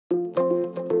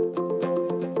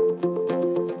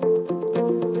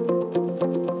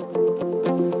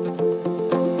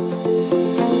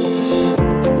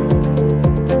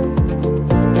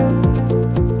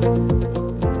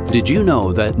Did you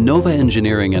know that Nova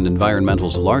Engineering and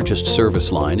Environmental's largest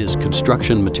service line is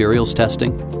construction materials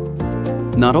testing?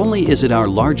 Not only is it our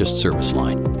largest service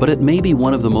line, but it may be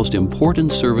one of the most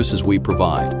important services we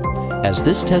provide, as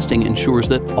this testing ensures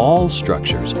that all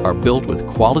structures are built with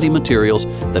quality materials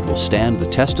that will stand the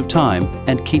test of time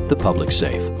and keep the public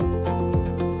safe.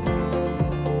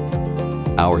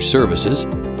 Our services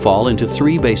fall into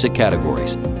three basic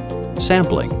categories: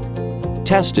 sampling,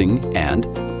 testing, and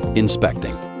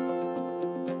inspecting.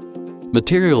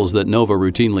 Materials that Nova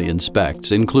routinely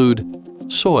inspects include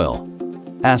soil,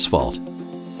 asphalt,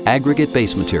 aggregate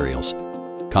base materials,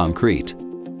 concrete,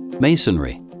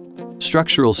 masonry,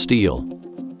 structural steel,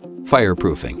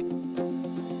 fireproofing.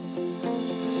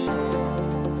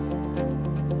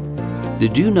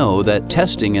 Did you know that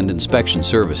testing and inspection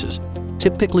services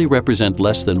typically represent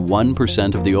less than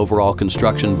 1% of the overall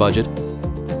construction budget?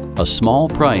 A small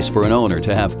price for an owner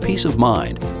to have peace of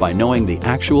mind by knowing the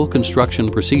actual construction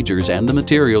procedures and the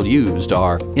material used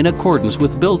are in accordance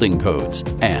with building codes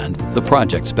and the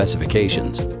project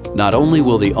specifications. Not only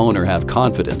will the owner have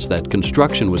confidence that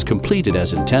construction was completed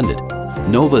as intended,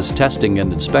 Nova's testing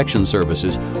and inspection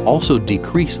services also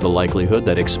decrease the likelihood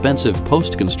that expensive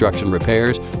post-construction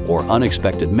repairs or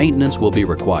unexpected maintenance will be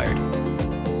required.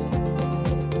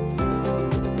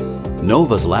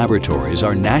 Nova's laboratories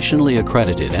are nationally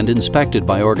accredited and inspected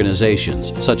by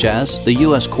organizations such as the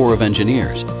U.S. Corps of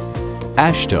Engineers,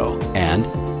 AASHTO, and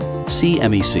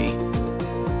CMEC.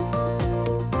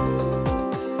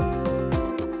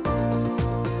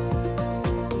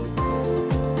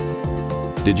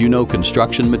 Did you know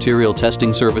construction material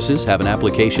testing services have an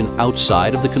application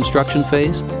outside of the construction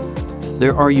phase?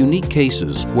 There are unique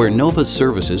cases where Nova's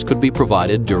services could be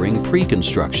provided during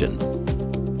pre-construction.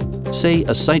 Say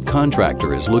a site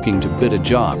contractor is looking to bid a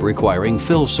job requiring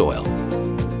fill soil.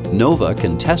 Nova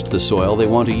can test the soil they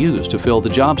want to use to fill the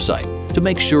job site to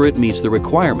make sure it meets the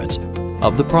requirements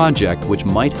of the project, which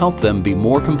might help them be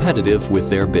more competitive with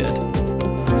their bid.